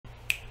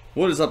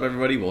What is up,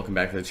 everybody? Welcome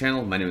back to the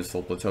channel. My name is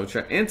Filip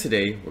Latocha, and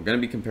today we're going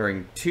to be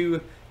comparing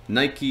two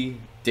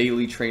Nike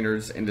daily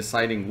trainers and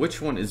deciding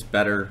which one is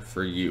better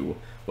for you,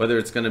 whether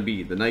it's going to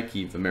be the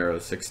Nike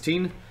Vomero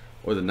 16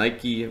 or the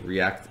Nike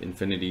React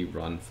Infinity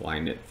Run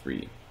Flyknit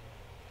 3.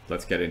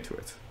 Let's get into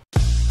it.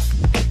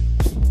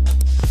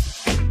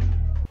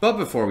 But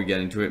before we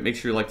get into it, make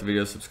sure you like the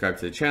video, subscribe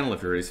to the channel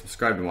if you're already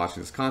subscribed and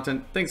watching this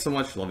content. Thanks so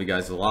much. Love you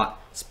guys a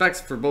lot. Specs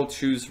for both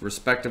shoes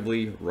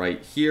respectively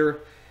right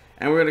here.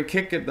 And we're going to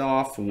kick it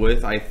off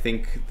with, I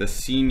think, the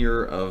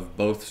senior of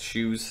both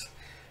shoes,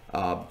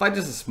 by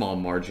just a small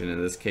margin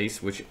in this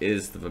case, which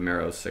is the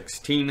Vomero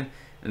 16. And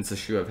it's a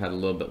shoe I've had a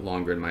little bit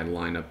longer in my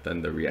lineup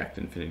than the React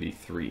Infinity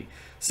 3.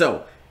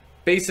 So,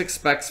 basic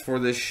specs for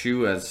this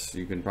shoe, as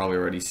you can probably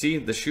already see,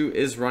 the shoe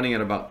is running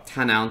at about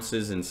 10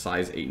 ounces in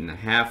size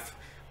 8.5,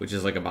 which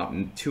is like about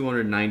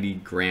 290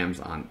 grams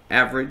on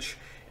average.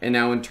 And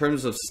now in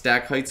terms of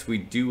stack heights, we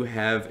do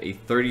have a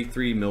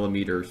 33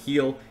 millimeter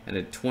heel and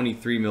a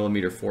 23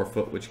 millimeter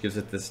forefoot, which gives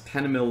it this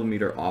 10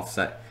 millimeter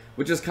offset,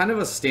 which is kind of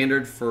a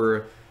standard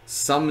for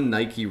some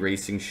Nike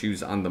racing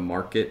shoes on the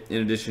market,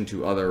 in addition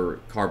to other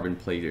carbon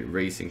plated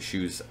racing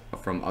shoes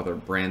from other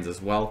brands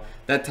as well.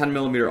 That 10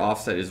 millimeter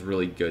offset is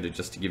really good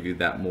just to give you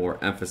that more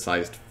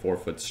emphasized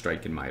forefoot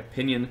strike, in my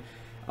opinion.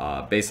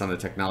 Based on the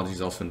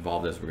technologies also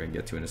involved, as we're going to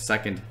get to in a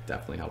second,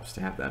 definitely helps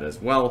to have that as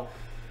well.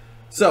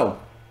 So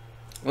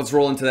let's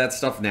roll into that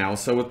stuff now.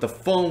 So with the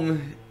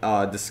foam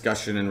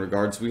discussion in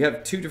regards, we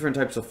have two different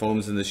types of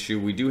foams in this shoe.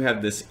 We do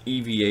have this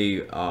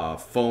EVA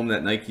foam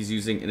that Nike's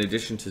using, in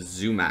addition to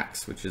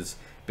ZoomX, which is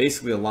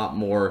basically a lot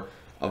more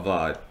of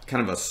a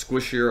kind of a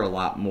squishier, a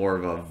lot more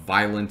of a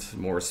violent,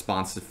 more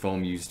responsive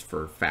foam used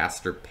for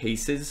faster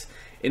paces.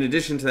 In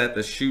addition to that,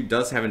 the shoe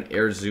does have an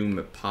Air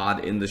Zoom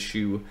pod in the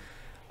shoe,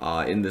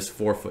 in this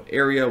forefoot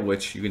area,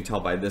 which you can tell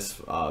by this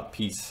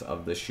piece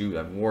of the shoe.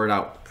 I've worn it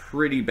out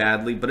pretty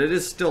badly, but it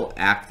is still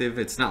active.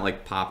 It's not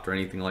like popped or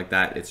anything like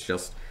that. It's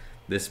just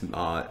this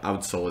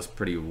outsole is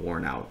pretty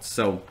worn out.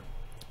 So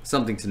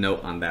something to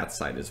note on that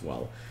side as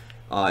well.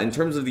 In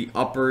terms of the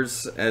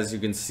uppers, as you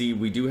can see,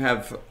 we do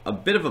have a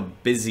bit of a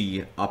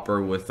busy upper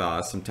with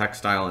some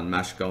textile and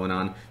mesh going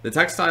on. The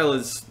textile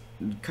is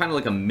kind of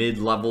like a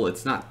mid-level.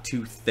 It's not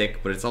too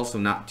thick, but it's also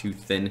not too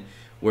thin,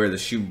 where the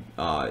shoe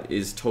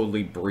is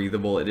totally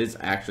breathable. It is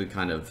actually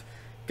kind of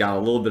got a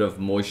little bit of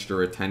moisture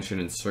retention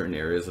in certain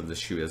areas of the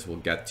shoe, as we'll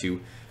get to.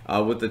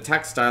 With the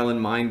textile in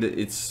mind,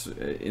 it's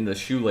in the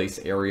shoelace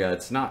area.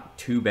 It's not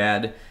too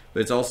bad, but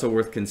it's also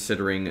worth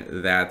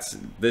considering that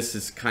this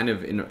is kind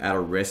of at a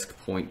risk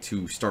point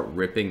to start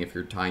ripping if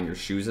you're tying your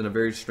shoes in a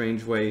very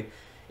strange way.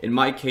 In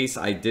my case,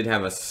 I did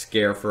have a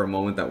scare for a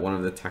moment that one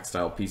of the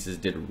textile pieces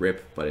did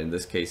rip, but in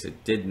this case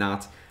it did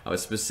not. I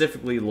was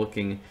specifically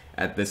looking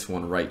at this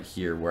one right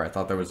here where I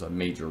thought there was a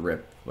major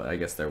rip, but I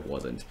guess there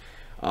wasn't.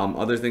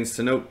 Other things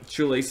to note,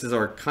 shoelaces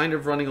are kind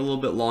of running a little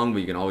bit long, but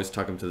you can always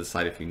tuck them to the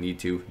side if you need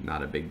to.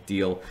 Not a big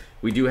deal.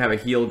 We do have a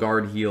heel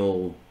guard,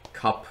 heel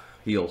cup,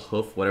 heel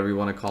hoof, whatever you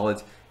want to call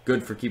it.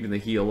 Good for keeping the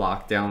heel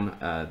locked down.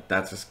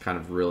 That's just kind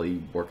of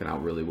really working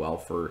out really well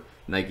for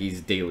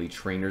Nike's daily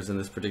trainers in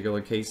this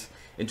particular case.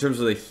 In terms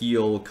of the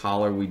heel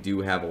collar, we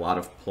do have a lot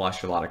of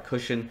plush, a lot of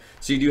cushion,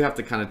 so you do have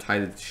to kind of tie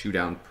the shoe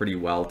down pretty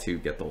well to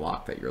get the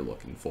lock that you're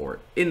looking for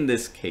in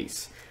this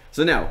case.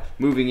 So now,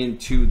 moving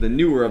into the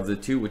newer of the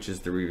two, which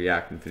is the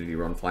React Infinity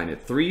Run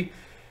Flyknit 3.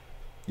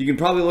 You can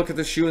probably look at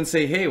the shoe and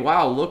say, hey,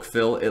 wow, look,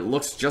 Phil, it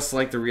looks just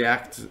like the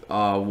React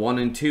 1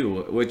 and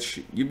 2,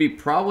 which you'd be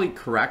probably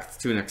correct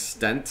to an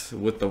extent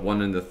with the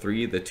 1 and the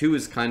 3. The 2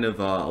 is kind of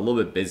a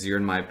little bit busier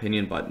in my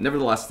opinion, but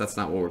nevertheless, that's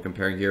not what we're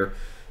comparing here.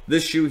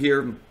 This shoe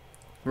here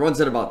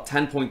runs at about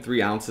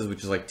 10.3 ounces,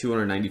 which is like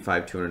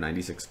 295,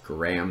 296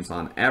 grams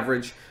on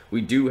average.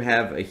 We do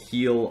have a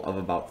heel of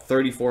about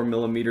 34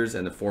 millimeters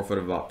and a forefoot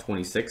of about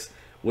 26,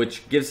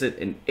 which gives it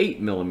an 8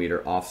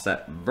 millimeter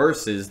offset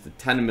versus the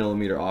 10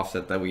 millimeter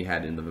offset that we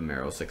had in the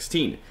Vomero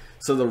 16.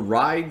 So the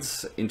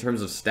rides in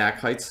terms of stack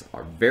heights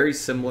are very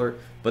similar,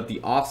 but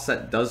the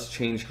offset does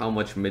change how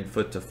much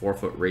midfoot to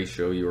forefoot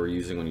ratio you are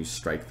using when you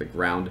strike the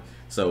ground.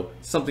 So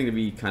something to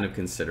be kind of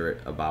considerate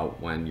about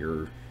when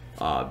you're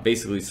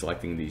basically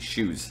selecting these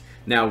shoes.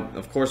 Now,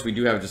 of course, we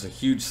do have just a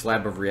huge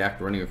slab of React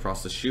running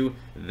across the shoe.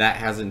 That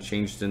hasn't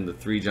changed in the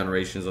 3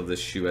 generations of this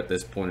shoe at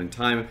this point in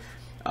time.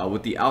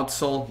 With the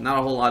outsole, not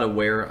a whole lot of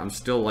wear. I'm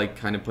still like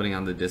kind of putting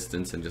on the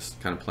distance and just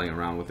kind of playing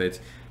around with it.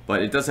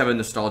 But it does have a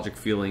nostalgic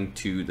feeling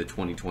to the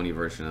 2020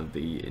 version of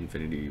the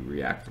Infinity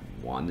React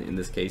 1 in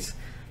this case.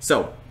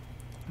 So,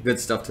 good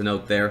stuff to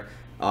note there.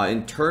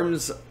 In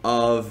terms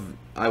of,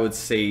 I would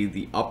say,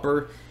 the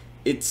upper,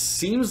 it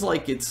seems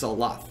like it's a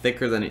lot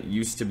thicker than it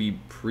used to be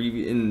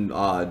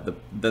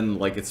than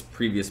like its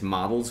previous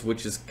models,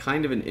 which is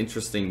kind of an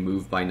interesting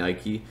move by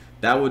Nike.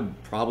 That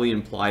would probably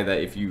imply that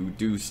if you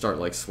do start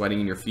like sweating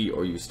in your feet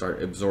or you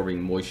start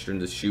absorbing moisture in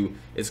the shoe,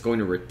 it's going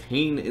to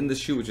retain in the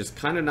shoe, which is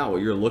kind of not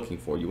what you're looking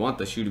for. You want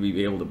the shoe to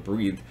be able to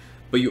breathe,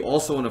 but you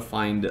also want to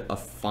find a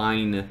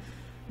fine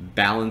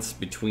balance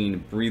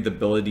between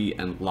breathability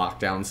and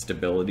lockdown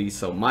stability.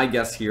 So my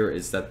guess here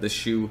is that this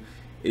shoe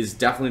is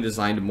definitely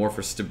designed more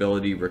for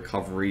stability,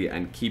 recovery,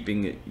 and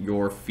keeping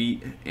your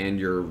feet and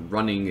your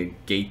running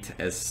gait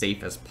as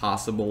safe as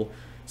possible.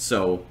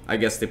 So I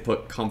guess they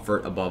put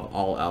comfort above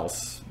all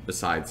else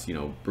besides, you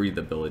know,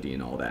 breathability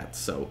and all that.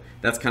 So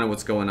that's kind of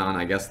what's going on.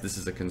 I guess this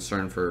is a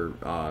concern for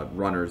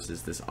runners,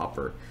 is this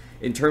upper.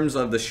 In terms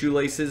of the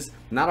shoelaces,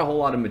 not a whole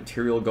lot of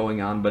material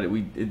going on, but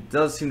it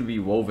does seem to be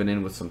woven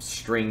in with some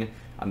string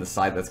on the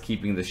side that's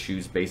keeping the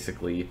shoes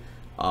basically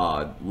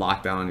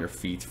locked down on your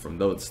feet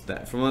from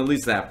at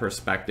least that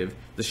perspective.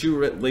 The shoe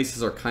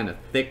laces are kind of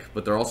thick,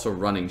 but they're also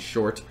running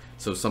short,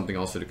 so something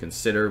also to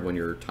consider when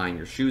you're tying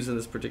your shoes in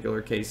this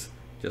particular case.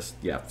 Just,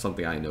 yeah,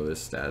 something I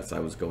noticed as I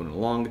was going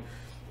along.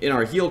 In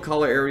our heel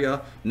collar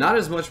area, not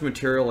as much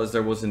material as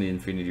there was in the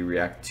Infinity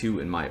React 2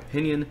 in my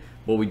opinion,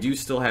 but we do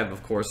still have,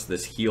 of course,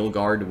 this heel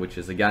guard, which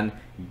is, again,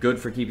 good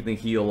for keeping the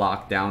heel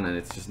locked down, and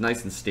it's just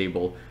nice and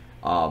stable.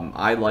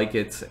 I like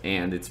it,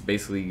 and it's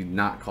basically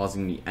not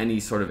causing me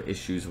any sort of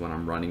issues when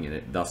I'm running in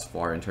it thus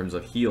far in terms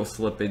of heel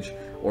slippage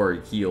or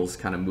heels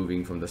kind of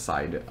moving from the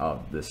side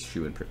of this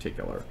shoe in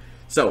particular.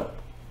 So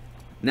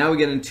now we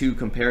get into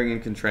comparing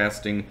and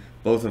contrasting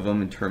both of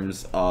them in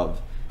terms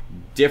of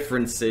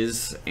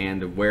differences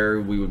and where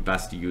we would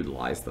best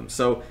utilize them.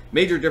 So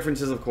major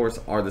differences, of course,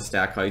 are the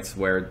stack heights,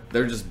 where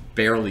they're just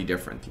barely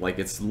different. Like,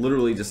 it's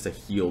literally just a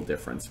heel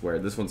difference, where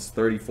this one's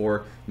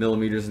 34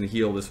 millimeters in the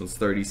heel, this one's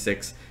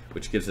 36,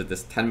 which gives it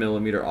this 10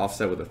 millimeter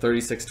offset with a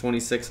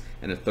 36-26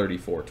 and a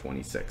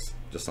 34-26.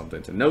 Just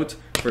something to note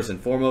first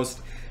and foremost.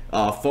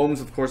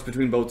 Foams, of course,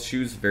 between both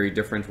shoes, very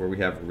different, where we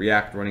have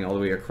React running all the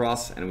way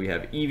across, and we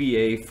have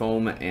EVA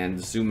foam and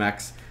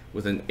ZoomX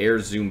with an air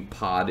zoom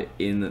pod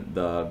in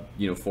the,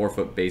 you know,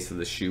 forefoot base of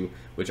the shoe,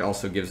 which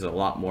also gives it a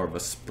lot more of a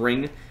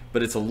spring,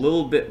 but it's a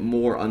little bit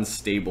more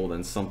unstable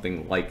than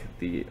something like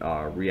the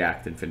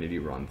React Infinity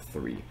Run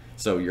 3.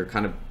 So you're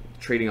kind of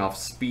trading off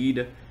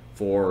speed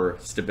for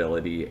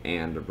stability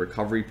and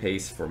recovery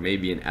pace for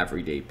maybe an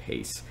everyday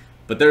pace.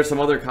 But there are some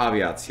other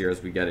caveats here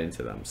as we get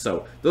into them.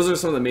 So those are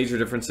some of the major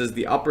differences.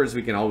 The uppers,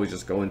 we can always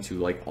just go into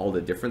like all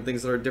the different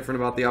things that are different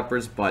about the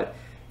uppers, but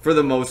for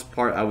the most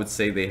part, I would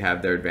say they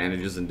have their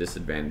advantages and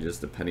disadvantages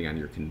depending on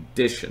your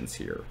conditions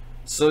here.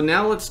 So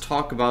now let's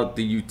talk about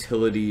the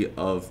utility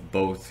of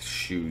both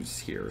shoes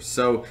here.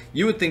 So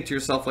you would think to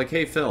yourself like,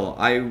 hey Phil,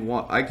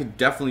 I could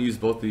definitely use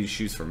both of these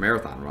shoes for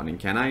marathon running,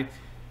 can I?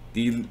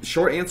 The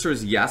short answer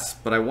is yes,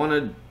 but I want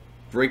to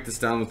break this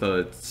down with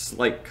a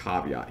slight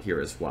caveat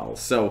here as well.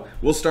 So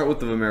we'll start with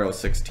the Vomero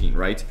 16,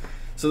 right?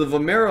 So the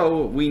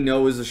Vomero, we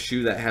know, is a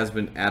shoe that has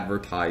been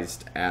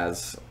advertised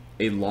as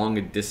a long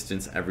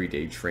distance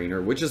everyday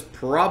trainer, which is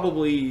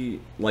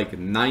probably like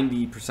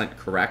 90%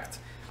 correct.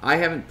 I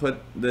haven't put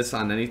this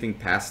on anything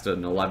past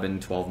an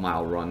 11-12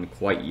 mile run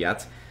quite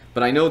yet,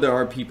 but I know there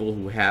are people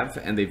who have,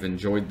 and they've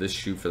enjoyed this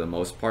shoe for the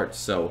most part.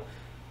 So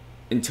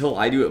until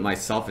I do it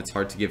myself, it's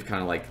hard to give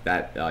kind of like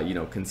that you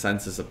know,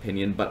 consensus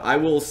opinion. But I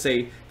will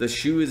say the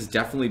shoe is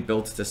definitely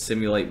built to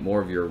simulate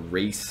more of your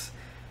race,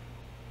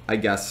 I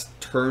guess,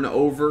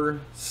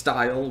 turnover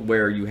style,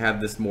 where you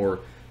have this more,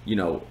 you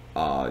know,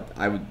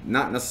 I would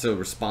not necessarily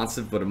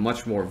responsive, but a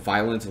much more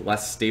violent,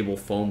 less stable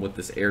foam with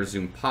this air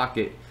zoom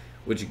pocket,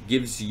 which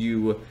gives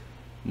you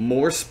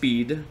more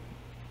speed,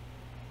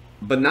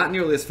 but not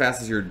nearly as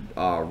fast as your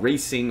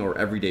racing or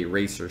everyday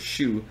racer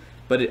shoe,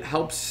 but it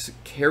helps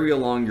carry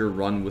along your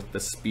run with the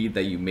speed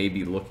that you may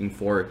be looking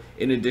for,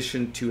 in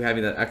addition to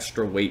having that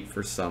extra weight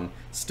for some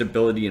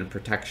stability and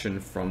protection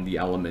from the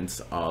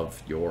elements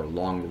of your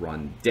long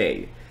run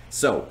day.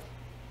 So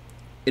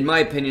in my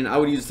opinion, I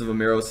would use the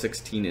Vomero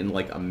 16 in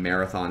like a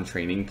marathon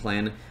training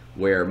plan,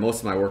 where most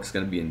of my work is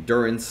going to be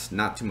endurance,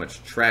 not too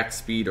much track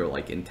speed or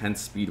like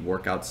intense speed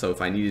workouts. So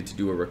if I needed to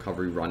do a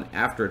recovery run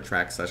after a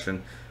track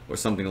session or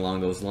something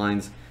along those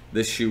lines,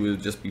 this shoe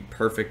would just be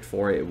perfect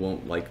for it. It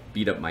won't like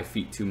beat up my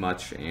feet too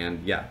much.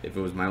 And yeah, if it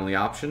was my only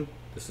option,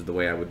 this is the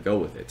way I would go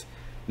with it.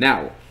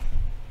 Now,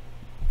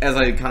 as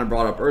I kind of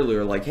brought up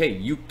earlier, like, hey,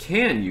 you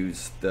can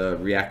use the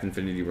React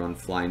Infinity Run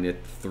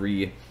Flyknit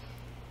 3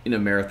 in a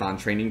marathon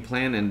training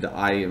plan, and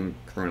I am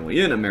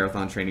currently in a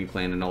marathon training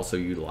plan and also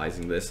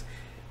utilizing this.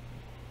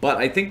 But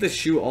I think the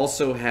shoe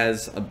also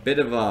has a bit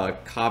of a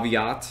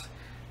caveat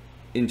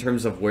in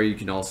terms of where you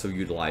can also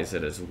utilize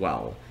it as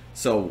well.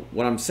 So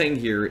what I'm saying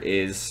here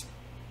is,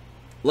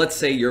 let's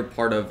say you're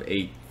part of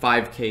a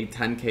 5K,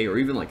 10K, or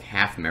even like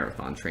half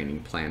marathon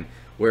training plan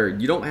where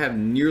you don't have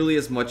nearly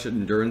as much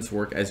endurance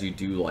work as you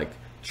do like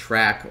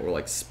track or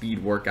like speed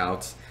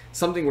workouts,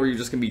 something where you're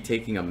just gonna be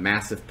taking a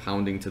massive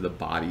pounding to the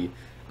body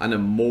on a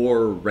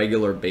more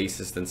regular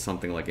basis than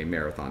something like a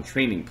marathon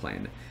training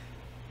plan.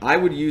 I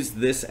would use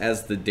this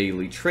as the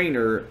daily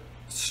trainer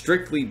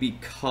strictly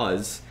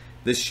because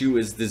this shoe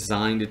is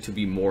designed to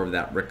be more of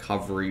that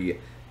recovery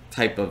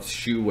type of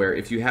shoe, where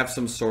if you have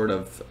some sort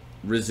of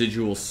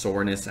residual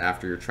soreness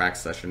after your track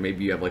session,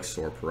 maybe you have like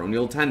sore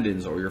peroneal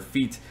tendons, or your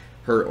feet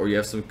hurt, or you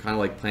have some kind of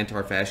like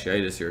plantar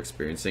fasciitis you're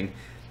experiencing,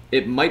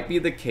 it might be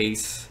the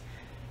case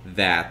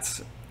that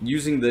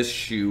using this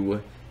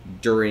shoe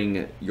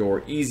during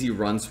your easy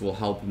runs will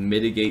help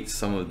mitigate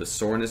some of the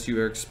soreness you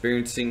are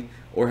experiencing,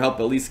 or help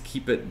at least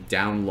keep it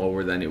down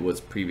lower than it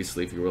was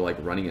previously if you were like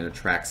running in a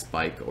track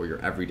spike or your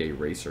everyday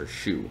racer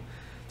shoe.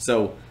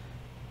 So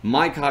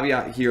my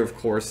caveat here, of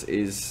course,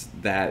 is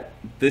that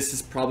this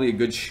is probably a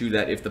good shoe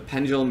that if the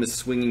pendulum is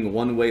swinging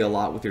one way a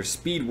lot with your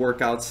speed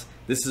workouts,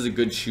 this is a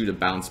good shoe to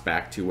bounce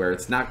back to, where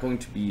it's not going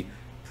to be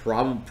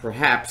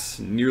perhaps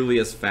nearly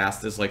as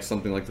fast as like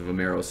something like the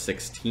Vomero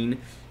 16,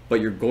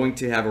 but you're going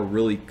to have a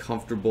really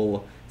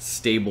comfortable,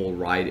 stable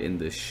ride in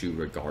this shoe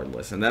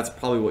regardless. And that's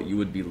probably what you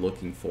would be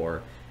looking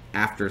for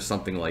after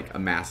something like a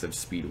massive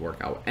speed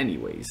workout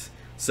anyways.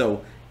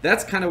 So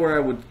that's kind of where I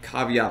would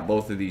caveat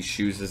both of these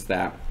shoes, is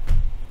that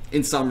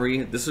in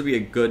summary, this would be a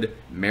good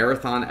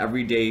marathon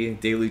everyday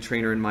daily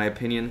trainer in my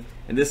opinion,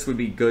 and this would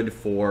be good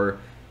for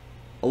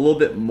a little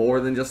bit more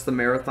than just the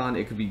marathon.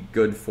 It could be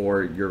good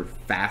for your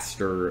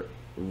faster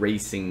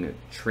racing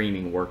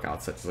training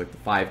workouts, such as like the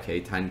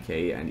 5K,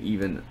 10K, and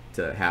even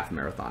to half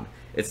marathon.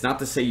 It's not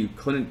to say you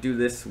couldn't do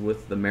this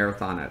with the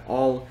marathon at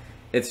all.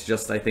 It's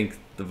just I think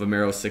the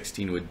Vomero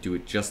 16 would do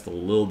it just a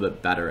little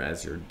bit better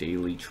as your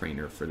daily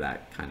trainer for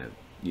that kind of,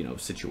 you know,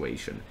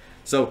 situation.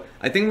 So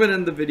I think I'm going to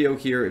end the video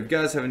here. If you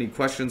guys have any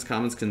questions,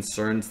 comments,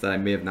 concerns that I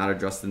may have not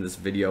addressed in this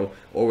video,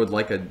 or would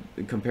like a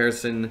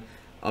comparison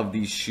of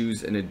these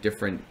shoes in a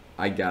different,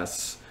 I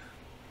guess,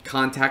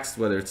 context,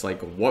 whether it's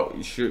like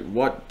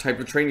what type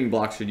of training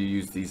block should you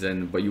use these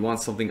in, but you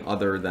want something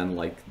other than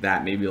like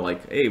that, maybe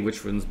like, hey,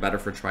 which one's better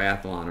for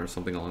triathlon or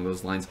something along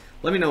those lines,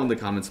 let me know in the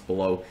comments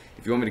below.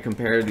 If you want me to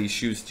compare these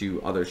shoes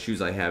to other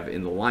shoes I have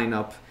in the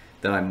lineup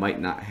that I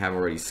might not have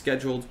already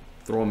scheduled,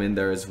 throw them in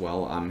there as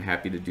well. I'm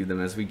happy to do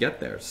them as we get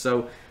there.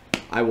 So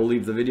I will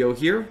leave the video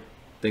here.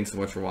 Thanks so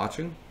much for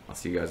watching. I'll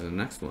see you guys in the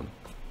next one.